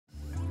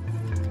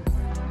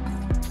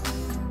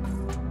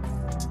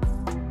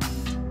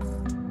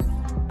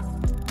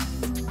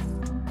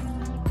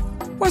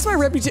What's my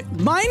reputation?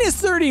 Minus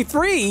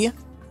 33?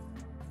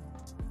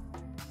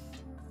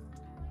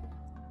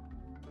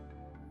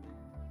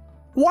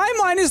 Why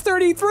minus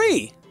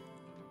 33?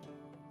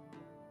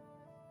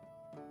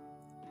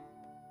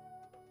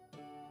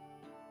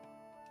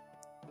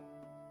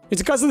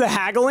 It's because of the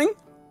haggling?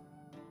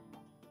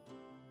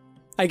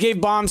 I gave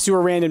bombs to a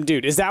random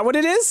dude. Is that what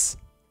it is?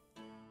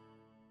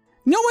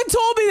 No one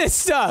told me this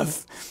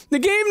stuff. The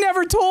game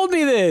never told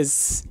me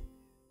this.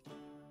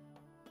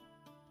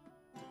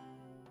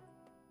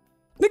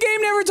 The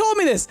game never told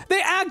me this.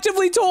 They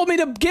actively told me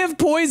to give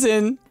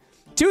poison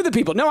to the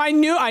people. No, I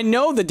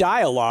know the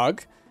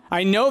dialogue.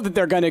 I know that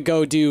they're gonna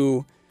go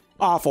do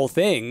awful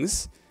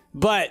things,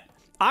 but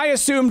I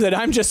assumed that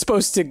I'm just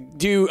supposed to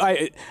do,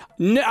 I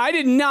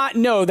did not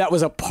know that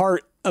was a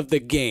part of the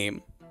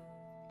game.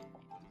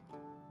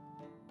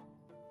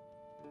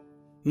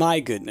 My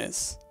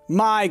goodness.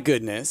 My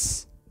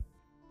goodness.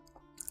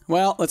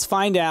 Well, let's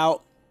find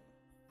out.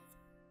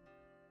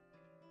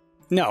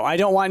 No, I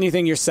don't want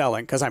anything you're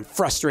selling because I'm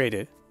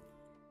frustrated.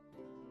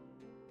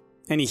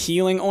 Any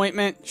healing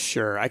ointment?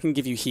 Sure, I can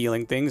give you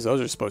healing things. Those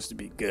are supposed to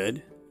be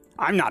good.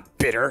 I'm not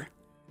bitter.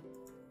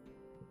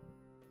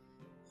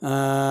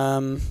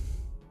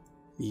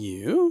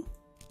 You?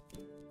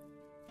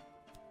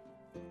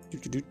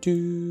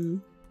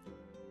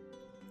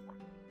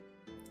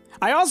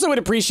 I also would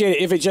appreciate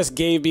it if it just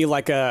gave me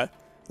like a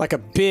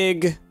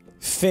big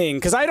thing,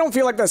 because I don't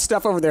feel like that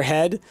stuff over their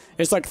head.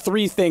 It's like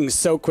 3 things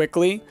so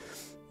quickly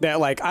that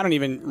like I don't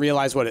even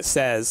realize what it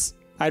says.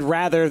 I'd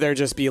rather there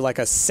just be like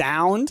a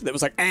sound that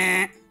was like,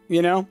 eh,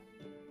 you know?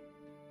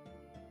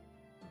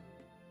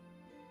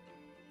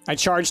 I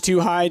charge too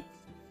high,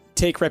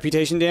 take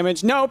reputation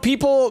damage. No,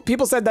 people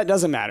said that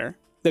doesn't matter.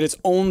 That it's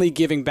only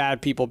giving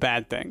bad people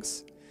bad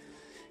things.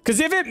 Because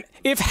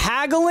if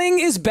haggling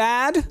is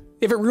bad,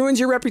 if it ruins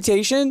your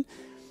reputation,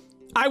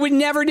 I would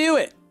never do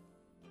it.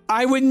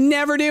 I would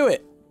never do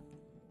it.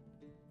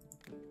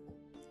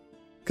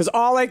 Because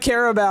all I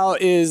care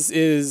about is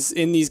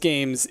in these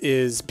games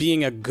is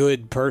being a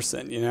good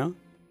person, you know?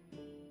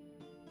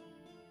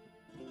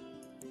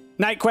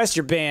 Night Quest,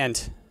 you're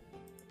banned.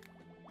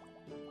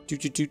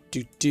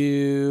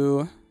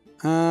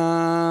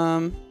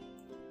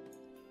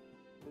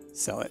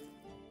 Sell it.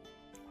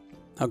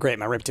 Oh great,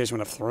 my reputation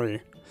went up 3.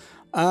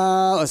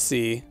 Let's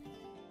see.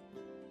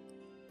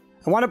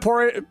 I want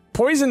to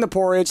poison the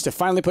porridge to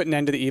finally put an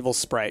end to the evil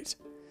sprite.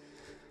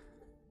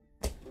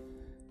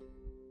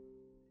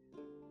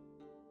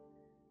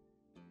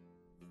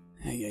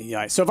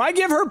 Yeah. So if I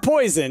give her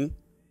poison,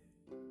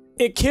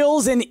 it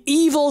kills an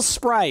evil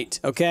sprite,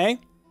 okay?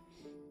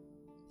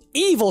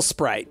 Evil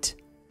sprite.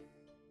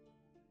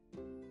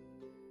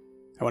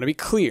 I want to be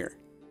clear.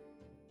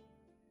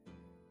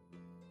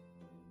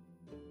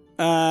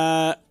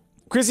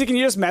 Chrissy, can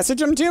you just message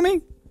them to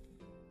me?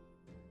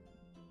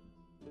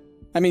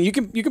 I mean, you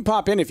can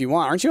pop in if you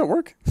want. Aren't you at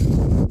work?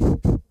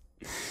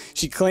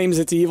 She claims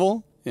it's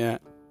evil. Yeah,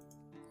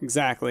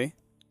 exactly.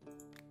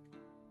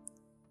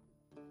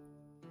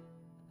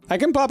 I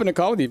can pop in a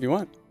call with you if you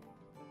want.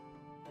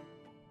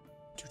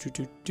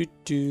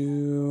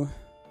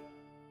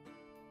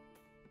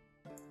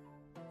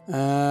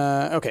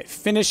 Okay,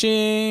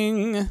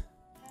 finishing.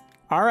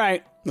 All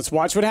right, let's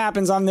watch what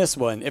happens on this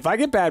one. If I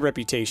get bad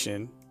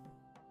reputation,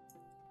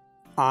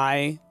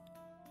 I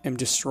am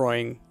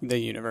destroying the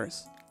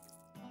universe.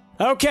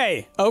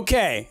 Okay,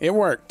 it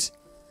worked.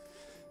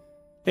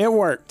 It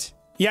worked.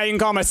 Yeah, you can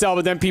call myself,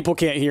 but then people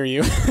can't hear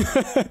you.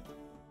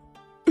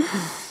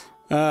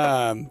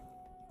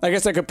 I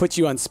guess I could put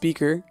you on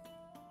speaker,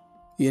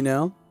 you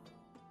know?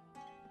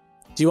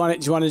 Do you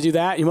want to do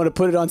that? You want to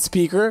put it on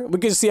speaker? We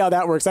can see how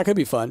that works. That could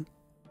be fun.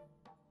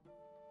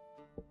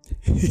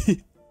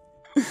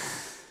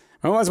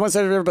 I was one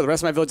side of the river, but the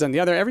rest of my village is on the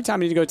other. Every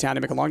time I need to go to town,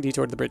 I make a long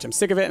detour to the bridge. I'm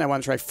sick of it, and I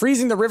want to try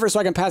freezing the river so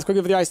I can pass quickly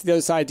over the ice to the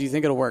other side. Do you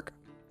think it'll work?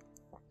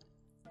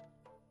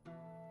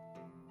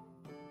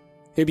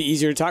 It'd be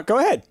easier to talk. Go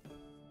ahead.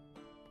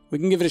 We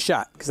can give it a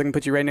shot, because I can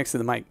put you right next to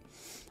the mic.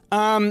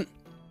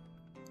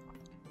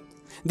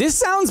 This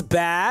sounds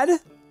bad.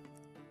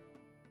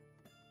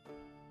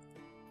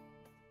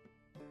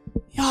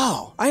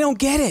 Yo, I don't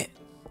get it.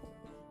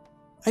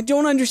 I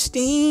don't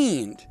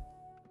understand.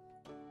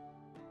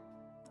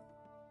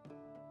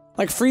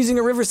 Like, freezing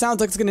a river sounds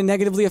like it's going to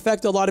negatively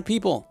affect a lot of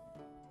people.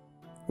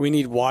 We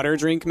need water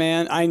drink,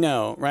 man. I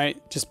know,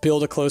 right? Just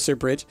build a closer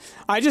bridge.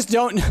 I just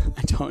don't...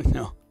 I don't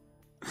know.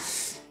 You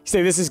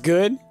say this is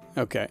good?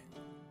 Okay.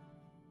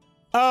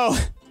 Oh!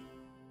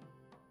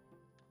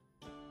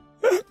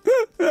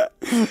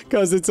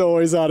 Because it's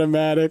always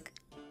automatic.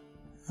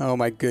 Oh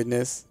my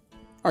goodness.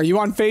 Are you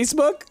on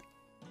Facebook?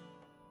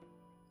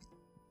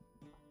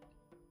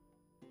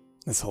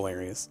 That's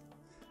hilarious.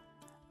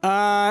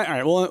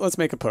 Alright, well, let's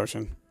make a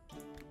potion.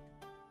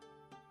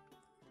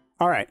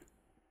 Alright.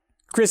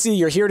 Chrissy,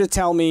 you're here to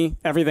tell me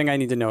everything I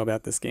need to know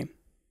about this game.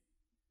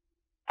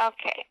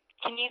 Okay.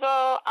 Can you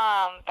go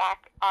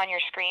back on your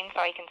screen so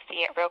I can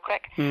see it real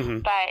quick? Mm-hmm.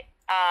 But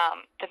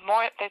the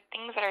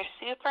things that are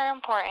super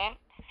important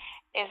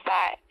is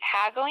that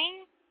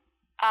haggling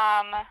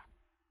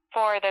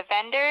For the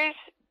vendors,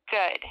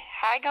 good.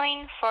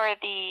 Haggling for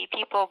the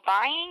people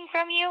buying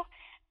from you,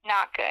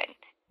 not good.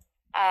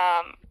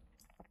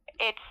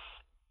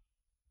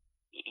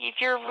 If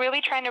you're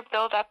really trying to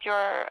build up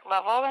your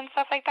level and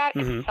stuff like that,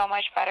 it's so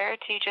much better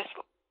to just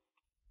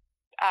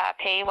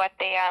pay what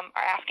they are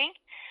asking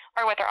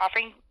or what they're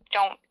offering.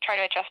 Don't try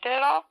to adjust it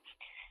at all.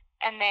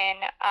 And then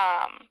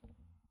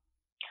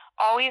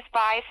always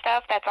buy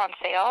stuff that's on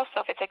sale.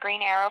 So if it's a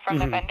green arrow from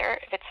the vendor,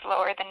 if it's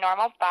lower than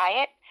normal,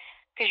 buy it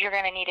because you're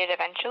going to need it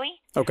eventually.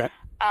 Okay.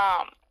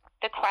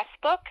 The quest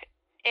book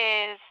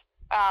is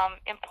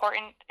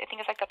important. I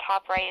think it's like the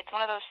top right. It's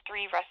one of those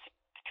three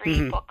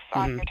books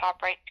on your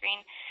top right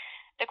screen.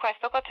 The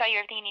quest book will tell you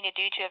everything you need to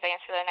do to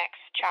advance to the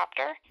next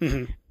chapter.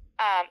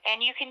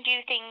 And you can do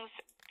things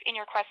in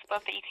your quest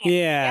book that you can't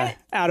get.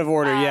 Out of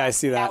order. Yeah, I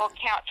see that. That will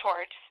count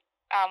towards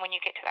when you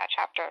get to that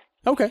chapter.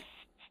 Okay.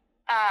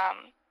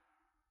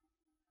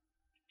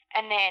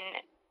 And then,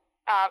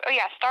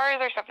 stars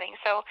or something.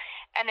 So,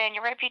 and then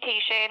your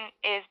reputation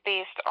is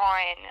based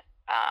on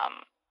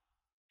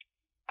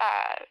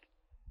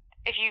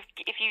if you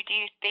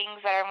do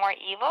things that are more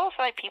evil,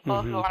 so like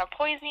people who want to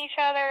poison each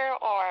other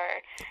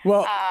or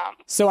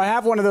so I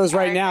have one of those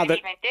right now that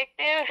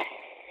vindictive.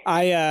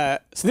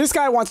 So this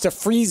guy wants to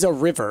freeze a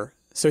river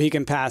so he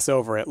can pass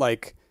over it.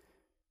 Like,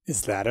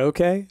 is that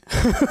okay?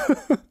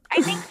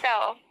 I think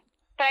so,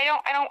 but I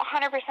don't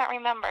 100%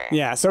 remember.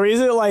 Yeah. So is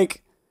it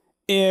like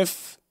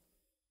if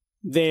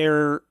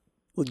they're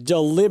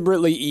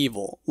deliberately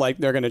evil, like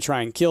they're going to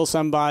try and kill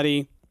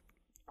somebody?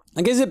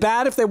 Like, is it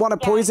bad if they want to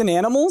poison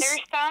animals?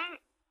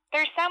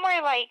 There's some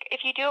where, like,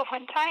 if you do it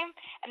one time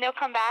and they'll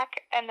come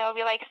back and they'll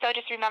be like, so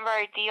just remember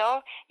our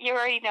deal, you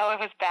already know it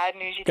was bad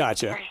news.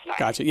 Gotcha.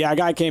 Yeah, a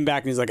guy came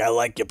back and he's like, I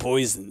like your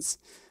poisons.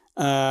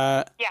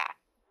 Yeah.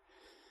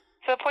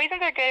 So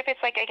poisons are good if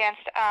it's, like,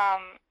 against,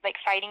 like,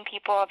 fighting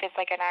people, if it's,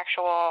 like, an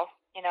actual,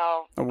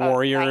 a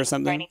warrior or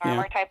something. Fighting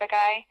armor type of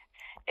guy.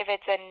 If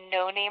it's a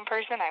no-name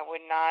person, I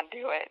would not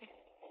do it.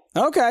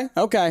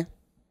 Okay.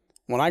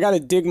 Well, I got to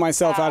dig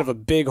myself out of a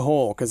big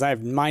hole because I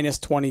have minus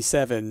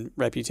 27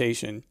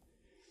 reputation.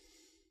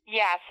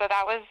 Yeah, so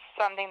that was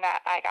something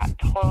that I got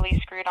totally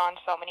screwed on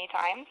so many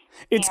times.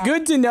 It's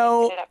good to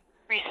know. I ended up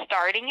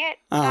restarting it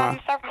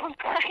several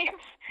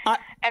times.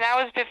 And that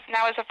was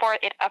before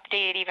it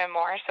updated even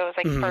more. So it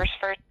was like first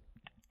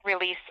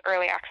release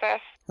early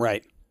access.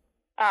 Right.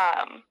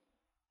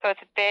 So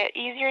it's a bit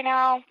easier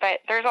now, but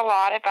there's a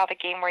lot about the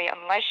game where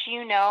unless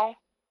you know,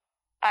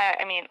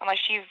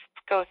 unless you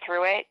go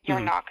through it, you're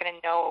not going to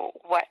know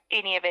what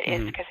any of it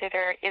is because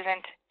there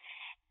isn't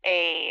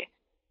a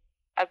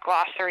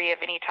glossary of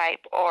any type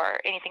or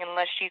anything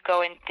unless you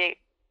go and deep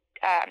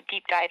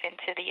dive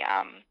into the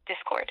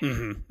Discord.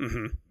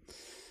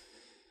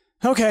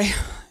 Okay.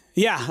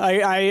 Yeah,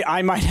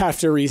 I might have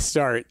to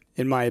restart,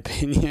 in my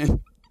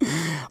opinion.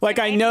 Like,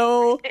 I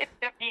know... To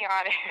be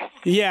honest.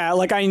 Yeah,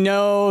 like, I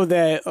know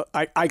that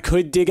I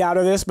could dig out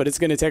of this, but it's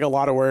going to take a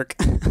lot of work.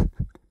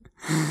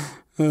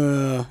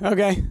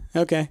 Okay.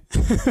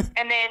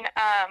 And then,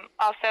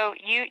 also,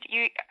 you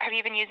have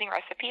you been using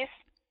recipes?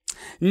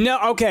 No,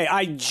 okay.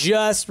 I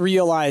just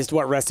realized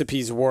what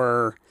recipes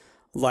were,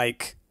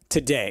 like,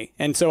 today.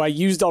 And so I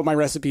used all my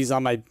recipes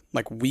on my,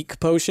 like, weak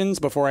potions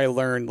before I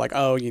learned, like,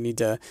 oh, you need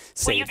to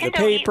save the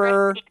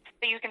paper.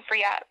 So you can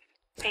free up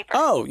paper.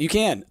 Oh, you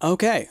can.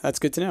 Okay, that's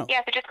good to know.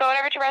 Yeah, so just go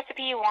whatever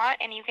recipe you want,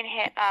 and you can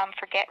hit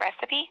forget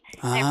recipe,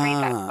 and it frees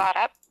that spot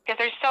up. Because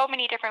there's so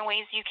many different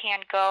ways you can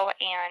go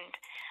and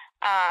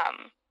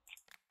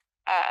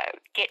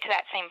get to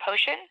that same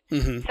potion.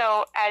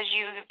 So as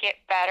you get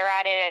better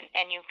at it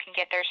and you can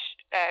get there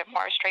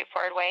more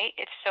straightforward way,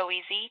 it's so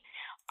easy.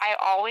 I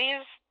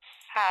always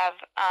have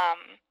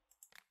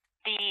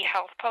the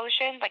health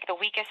potion, like the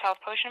weakest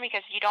health potion,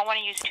 because you don't want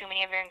to use too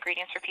many of your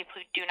ingredients for people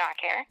who do not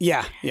care.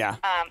 Yeah.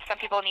 Some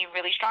people need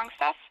really strong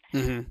stuff.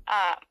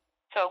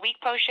 So a weak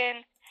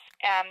potion,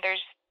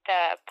 there's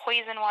the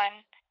poison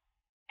one,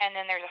 and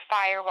then there's a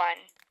fire one.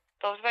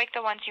 Those are like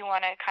the ones you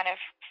want to kind of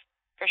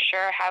for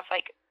sure have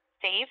like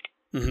saved,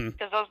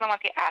 because those are the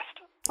ones get asked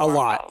a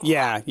lot.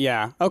 Yeah.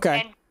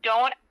 Okay. And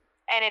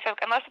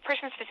unless the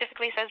person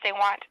specifically says they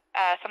want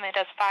something that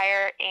does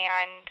fire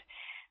and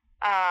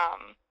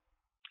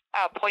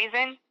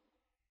poison,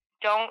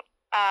 don't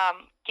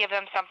give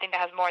them something that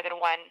has more than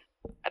one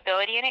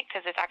ability in it,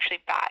 because it's actually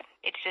bad.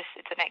 It's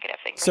a negative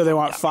thing. So they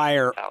want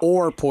fire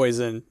or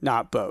poison,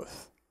 not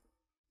both.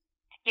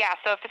 Yeah,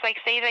 so if it's like,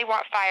 say they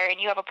want fire and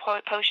you have a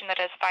potion that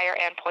does fire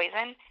and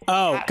poison,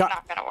 that's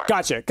not going to work.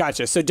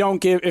 Gotcha. So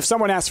don't if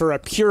someone asks for a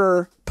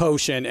pure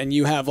potion and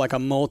you have like a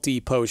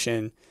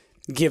multi-potion,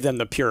 give them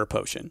the pure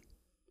potion.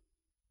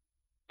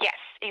 Yes,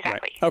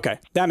 exactly. Right. Okay,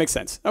 that makes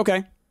sense.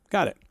 Okay,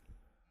 got it.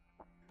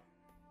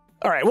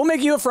 All right, we'll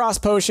make you a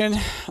frost potion.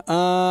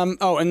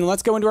 And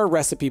let's go into our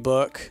recipe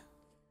book.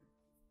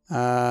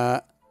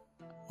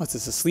 What's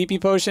this, a sleepy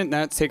potion?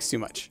 That takes too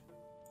much.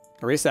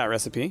 Erase that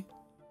recipe.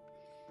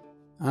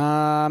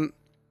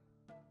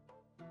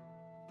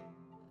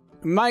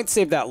 Might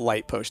save that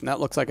light potion. That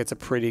looks like it's a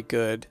pretty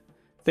good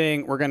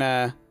thing. We're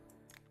gonna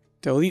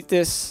Delete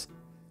this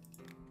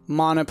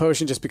mana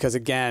potion just because,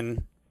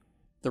 again,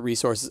 the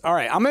resources. All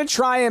right, I'm going to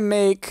try and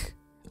make...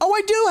 Oh,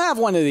 I do have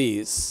one of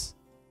these.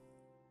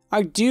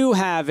 I do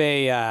have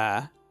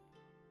a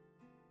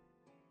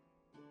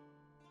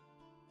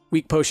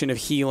weak potion of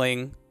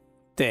healing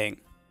thing.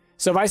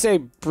 So if I say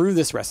brew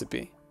this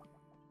recipe.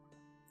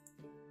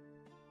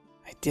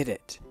 I did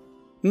it.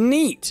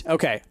 Neat.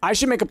 Okay, I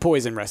should make a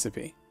poison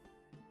recipe.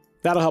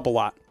 That'll help a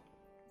lot.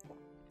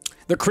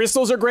 The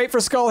crystals are great for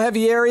skull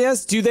heavy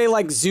areas. Do they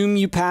like zoom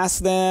you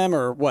past them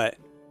or what?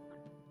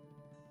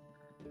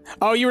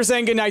 Oh, you were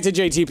saying goodnight to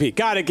JTP.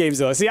 Got it,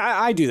 Gamezilla. See,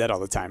 I do that all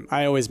the time.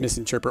 I always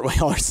misinterpret what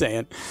y'all are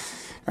saying.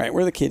 All right,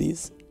 where are the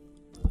kitties?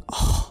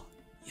 Oh,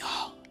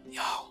 y'all.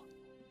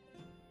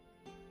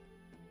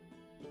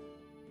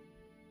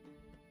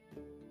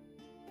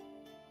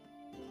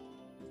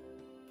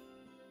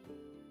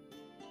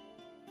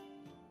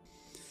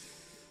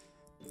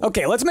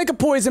 Okay, let's make a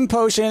poison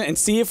potion and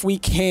see if we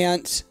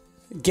can't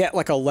get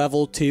like a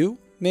level 2,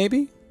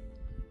 maybe?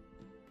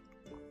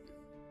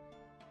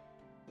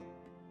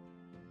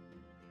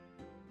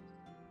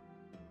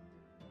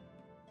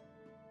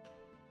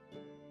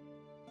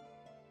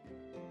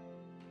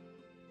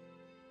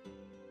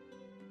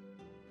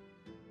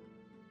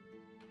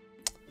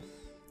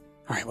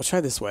 All right, we'll try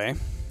this way.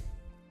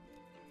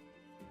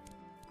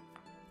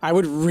 I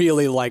would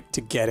really like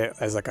to get it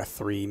as like a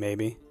 3,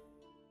 maybe.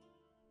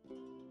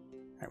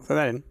 All right, we'll throw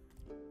that in.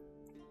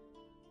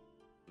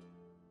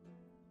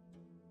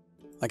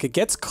 Like, it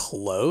gets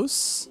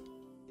close.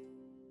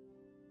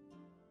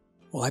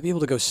 Will I be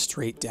able to go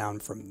straight down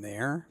from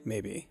there?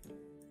 Maybe.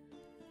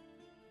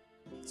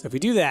 So if we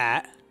do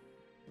that...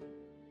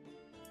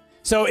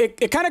 So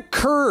it kind of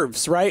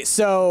curves, right?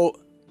 So...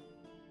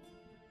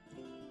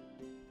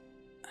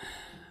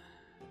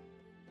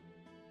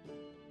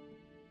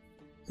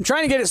 I'm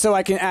trying to get it so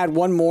I can add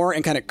one more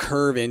and kind of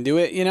curve into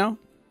it, you know?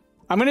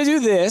 I'm going to do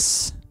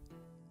this.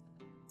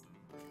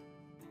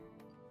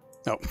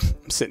 Oh,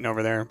 I'm sitting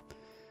over there.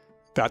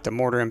 About to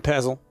mortar and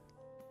pestle.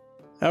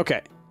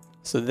 Okay.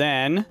 So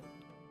then...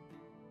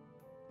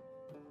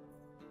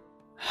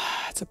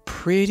 It's a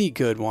pretty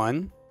good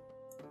one.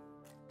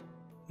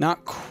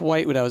 Not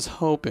quite what I was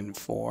hoping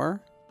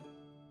for.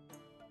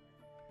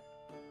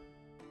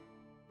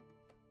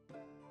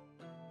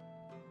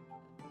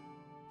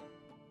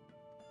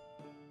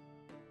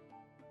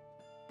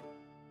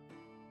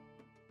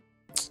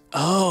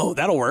 Oh,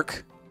 that'll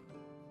work.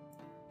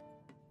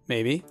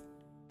 Maybe.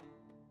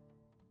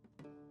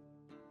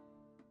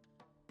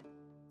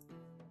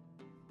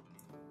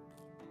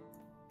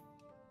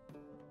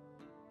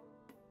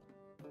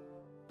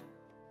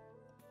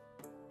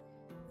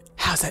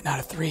 How's that not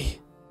a 3?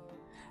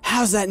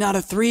 How's that not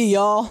a 3, y'all?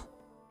 All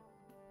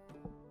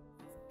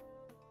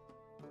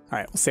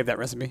right, we'll save that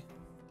recipe.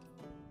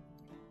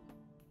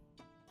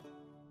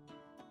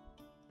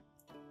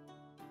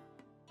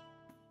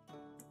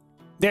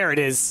 There it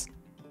is.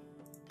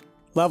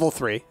 Level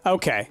 3.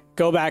 Okay,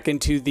 go back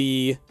into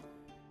the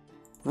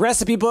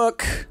recipe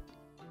book.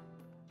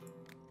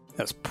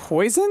 That was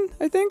poison,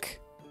 I think?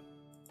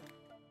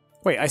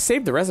 Wait, I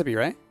saved the recipe,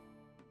 right?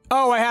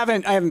 Oh, I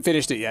haven't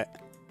finished it yet.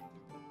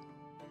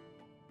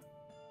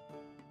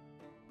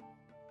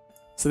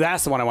 So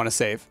that's the one I want to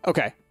save.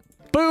 Okay.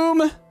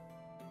 Boom!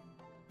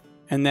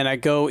 And then I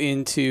go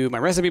into my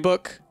recipe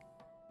book.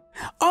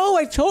 Oh,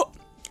 I told...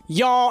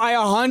 Y'all, I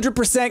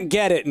 100%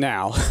 get it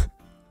now.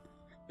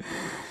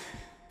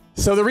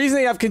 So the reason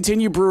they have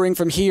continue brewing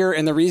from here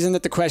and the reason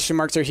that the question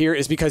marks are here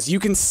is because you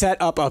can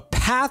set up a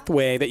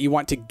pathway that you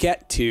want to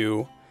get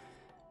to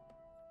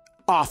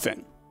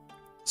often.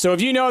 So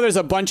if you know there's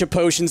a bunch of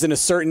potions in a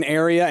certain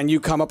area and you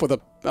come up with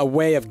a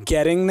way of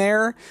getting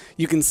there,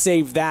 you can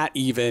save that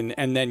even,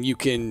 and then you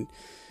can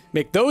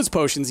make those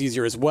potions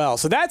easier as well.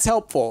 So that's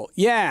helpful.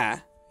 Yeah.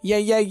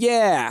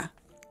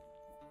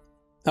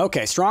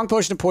 Okay, strong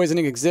potion of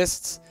poisoning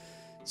exists.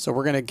 So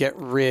we're going to get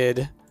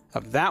rid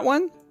of that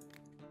one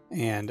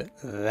and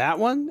that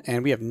one.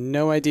 And we have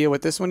no idea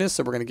what this one is,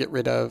 so we're going to get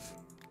rid of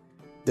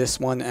this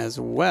one as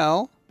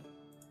well.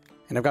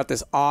 And I've got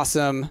this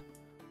awesome...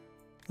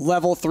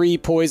 level 3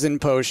 poison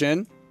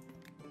potion.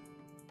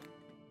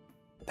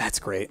 That's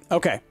great.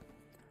 Okay.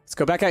 Let's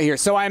go back out here.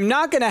 So I'm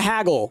not going to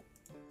haggle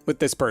with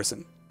this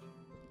person.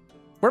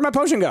 Where'd my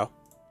potion go?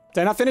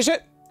 Did I not finish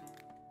it?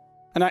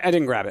 And I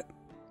didn't grab it.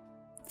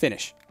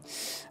 Finish.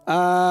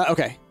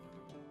 Okay.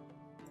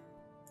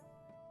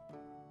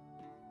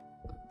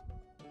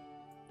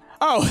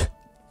 Oh!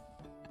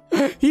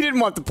 He didn't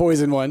want the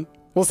poison one.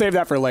 We'll save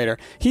that for later.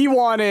 He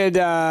wanted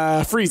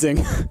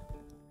freezing.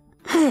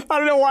 I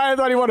don't know why I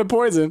thought he wanted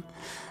poison.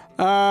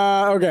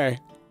 Okay.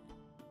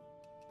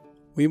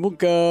 We will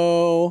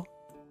go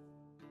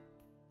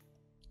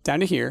down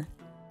to here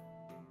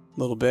a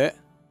little bit.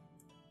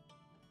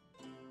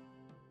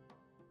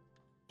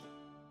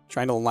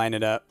 Trying to line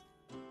it up.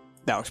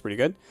 That looks pretty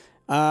good.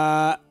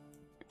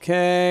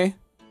 Okay.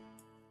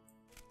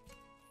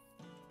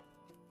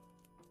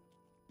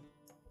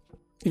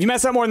 If you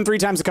mess up more than 3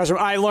 times the customer,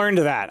 I learned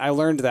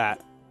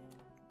that.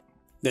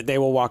 That they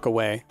will walk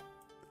away.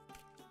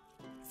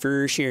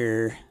 For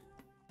sure.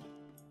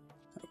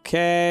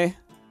 Okay.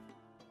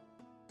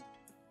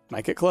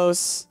 Might get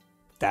close.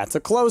 That's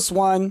a close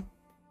one.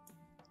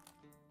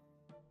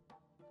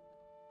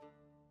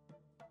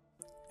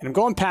 And I'm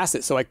going past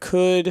it, so I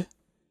could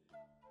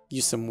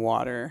use some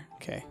water.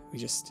 Okay, we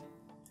just...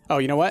 Oh,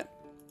 you know what?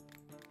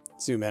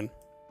 Zoom in.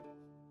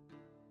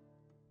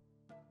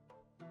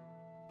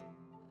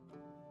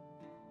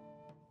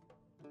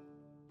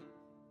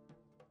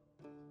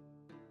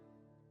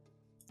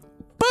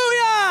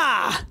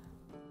 Booyah!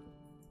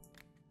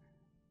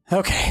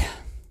 Okay.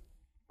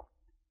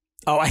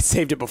 Oh, I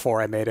saved it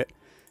before I made it.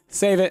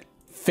 Save it.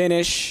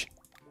 Finish.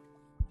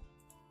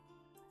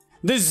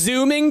 The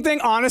zooming thing,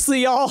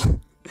 honestly,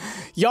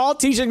 y'all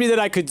teaching me that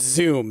I could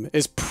zoom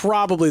is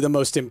probably the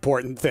most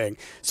important thing.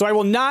 So I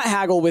will not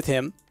haggle with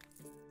him.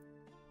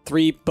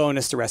 3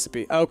 bonus to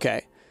recipe.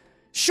 Okay.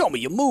 Show me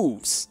your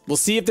moves. We'll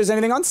see if there's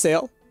anything on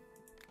sale.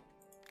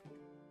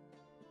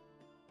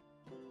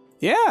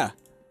 Yeah.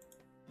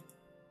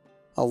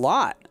 A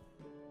lot.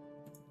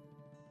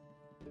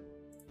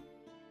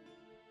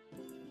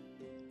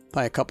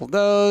 Buy a couple of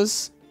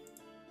those.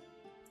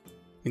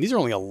 And these are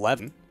only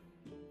 11.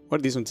 What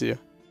did these ones do?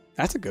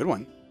 That's a good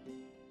one.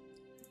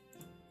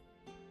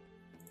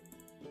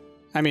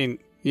 I mean,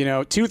 you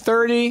know,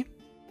 230.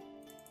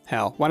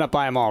 Hell, why not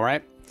buy them all,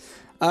 right?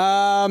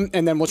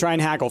 And then we'll try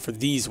and haggle for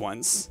these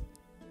ones.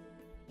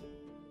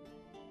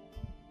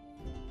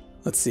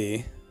 Let's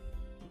see.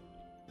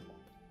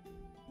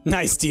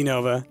 Nice,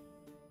 D-Nova.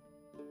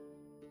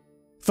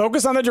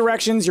 Focus on the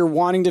directions you're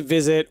wanting to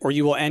visit, or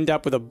you will end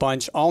up with a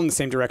bunch all in the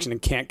same direction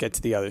and can't get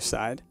to the other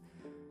side.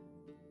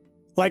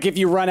 Like if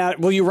you run out,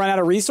 will you run out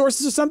of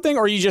resources or something?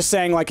 Or are you just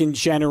saying like in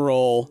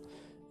general,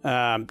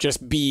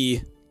 just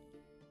be,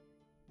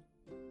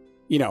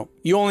 you know,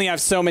 you only have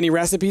so many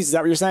recipes? Is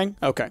that what you're saying?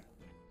 Okay.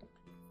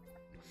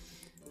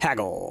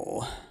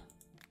 Haggle.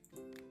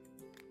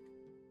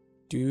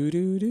 Do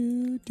do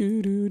do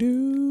do do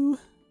do.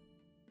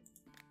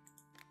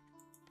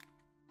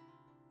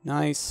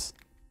 Nice.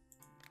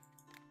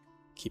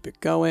 Keep it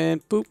going.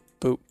 Boop,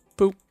 boop,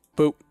 boop,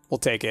 boop. We'll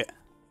take it.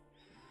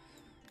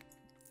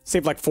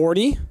 Saved like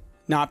 40.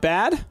 Not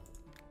bad.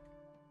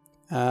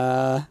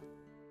 And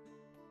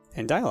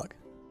dialogue.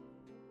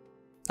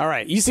 All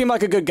right. You seem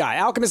like a good guy.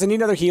 Alchemist, I need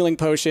another healing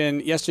potion.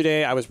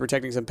 Yesterday, I was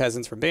protecting some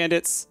peasants from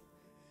bandits.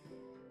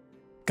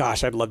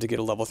 Gosh, I'd love to get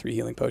a level 3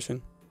 healing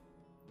potion.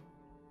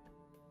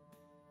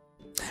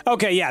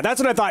 Okay, yeah, that's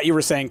what I thought you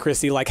were saying,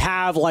 Chrissy. Like,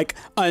 have, like,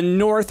 a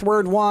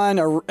northward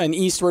one, an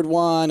eastward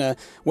one, a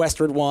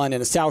westward one,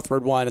 and a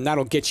southward one, and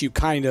that'll get you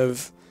kind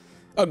of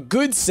a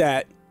good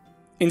set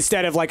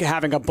instead of, like,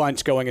 having a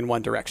bunch going in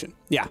one direction.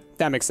 Yeah,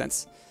 that makes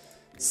sense.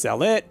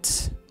 Sell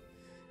it.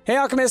 Hey,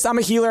 Alchemist, I'm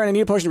a healer, and I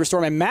need a potion to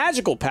restore my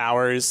magical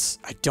powers.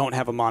 I don't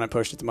have a mana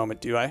potion at the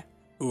moment, do I?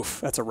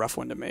 Oof, that's a rough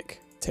one to make.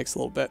 Takes a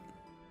little bit.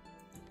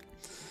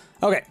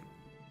 Okay.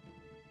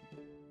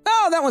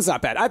 Oh, that one's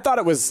not bad. I thought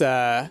it was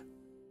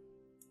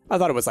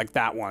like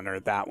that one or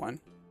that one.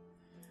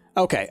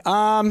 Okay.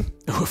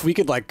 If we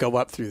could like go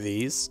up through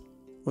these,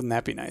 wouldn't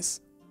that be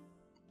nice?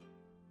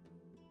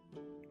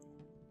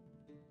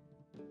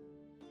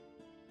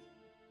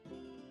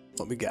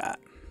 What we got?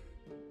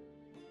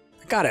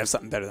 I gotta have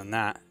something better than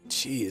that.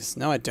 Jeez,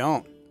 no, I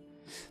don't.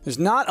 There's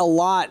not a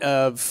lot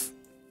of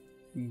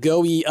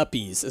go-y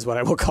uppies, is what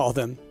I will call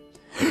them.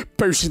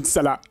 Potion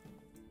seller.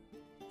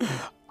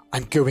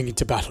 I'm going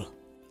into battle,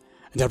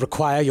 and I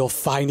require your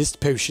finest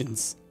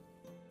potions.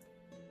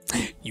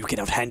 You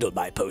cannot handle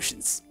my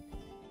potions.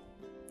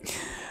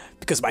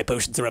 Because my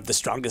potions are of the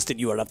strongest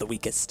and you are of the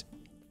weakest.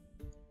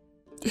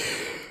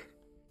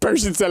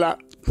 Potion seller.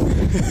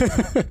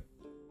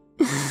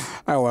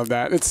 I love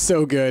that. It's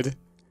so good.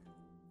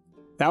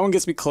 That one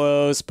gets me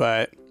close,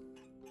 but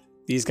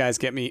these guys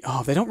get me...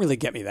 Oh, they don't really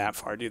get me that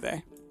far, do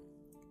they?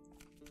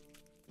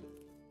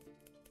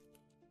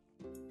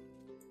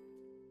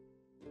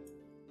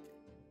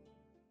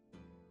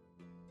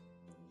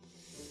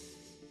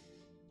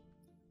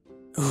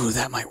 Ooh,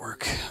 that might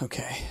work.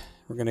 Okay.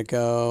 We're gonna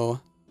go...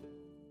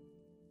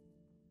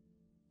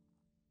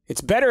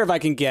 It's better if I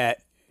can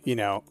get, you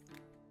know,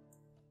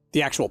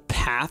 the actual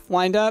path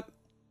lined up.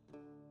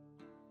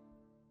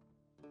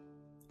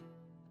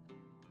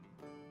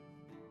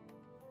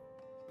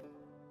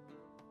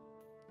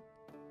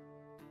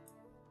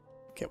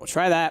 Okay, we'll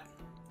try that.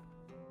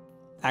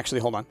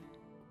 Actually, hold on.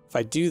 If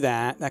I do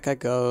that, that guy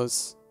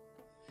goes...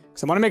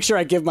 So I want to make sure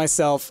I give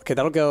myself... Okay,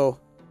 that'll go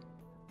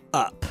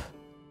up.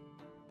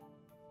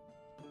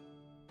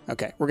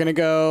 Okay, we're gonna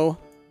go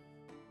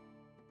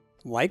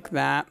like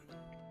that.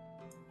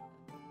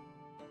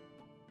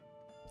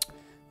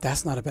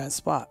 That's not a bad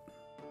spot.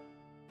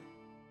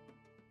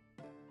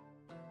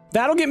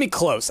 That'll get me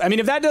close. I mean,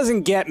 if that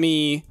doesn't get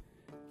me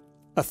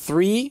a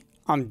 3,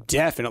 I'm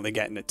definitely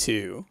getting a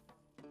 2.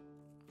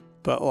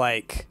 But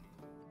like,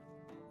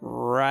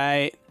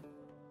 right...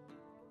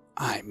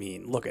 I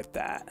mean, look at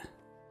that.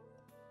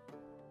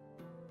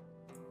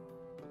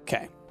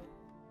 Okay.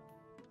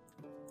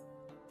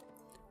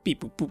 Beep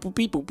boop boop boop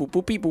beep boop boop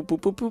boop beep boop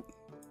boop boop.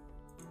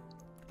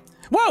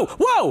 Whoa! Whoa!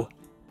 Whoa!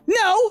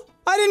 No!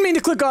 I didn't mean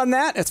to click on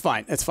that. It's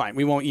fine. It's fine.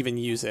 We won't even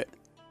use it.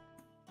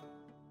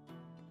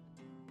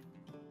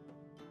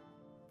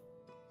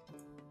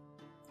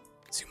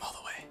 Zoom all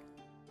the way.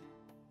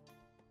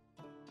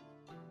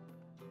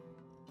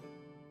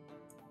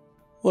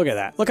 Look at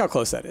that. Look how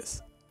close that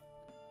is.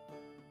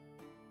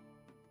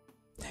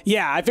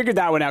 Yeah, I figured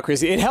that one out,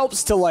 Chrissy. It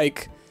helps to,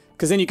 like,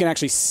 because then you can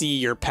actually see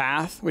your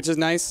path, which is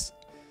nice.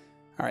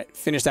 All right,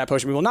 finish that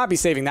potion. We will not be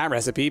saving that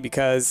recipe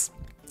because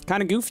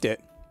kind of goofed it.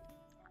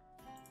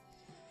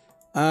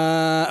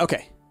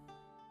 Okay.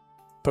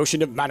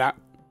 Potion of mana.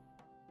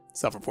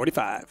 Sell for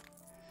 45.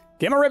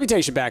 Get my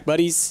reputation back,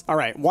 buddies. All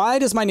right, why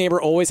does my neighbor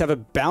always have a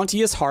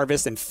bounteous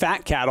harvest and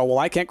fat cattle while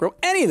I can't grow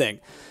anything?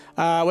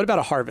 What about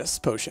a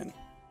harvest potion?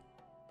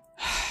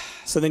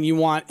 So then you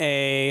want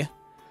a...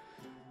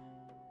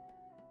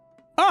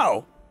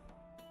 Oh!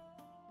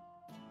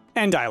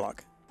 End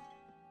dialogue.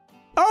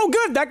 Oh,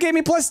 good! That gave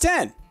me plus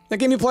 10. That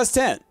gave me plus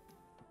 10.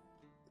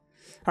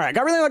 All right,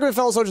 got really lucky with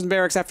fellow soldiers in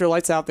barracks. After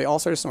lights out, they all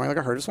started snoring like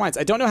a herd of swines.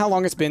 I don't know how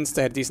long it's been since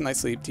I had a decent night's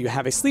sleep. Do you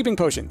have a sleeping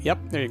potion? Yep,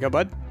 there you go,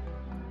 bud.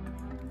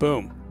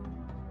 Boom.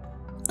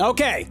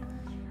 Okay,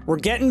 we're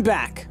getting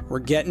back. We're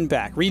getting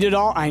back. Read it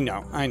all? I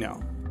know, I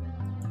know.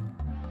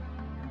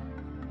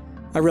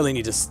 I really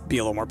need to be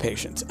a little more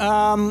patient.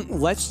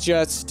 Let's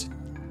just...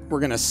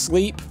 We're gonna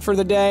sleep for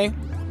the day.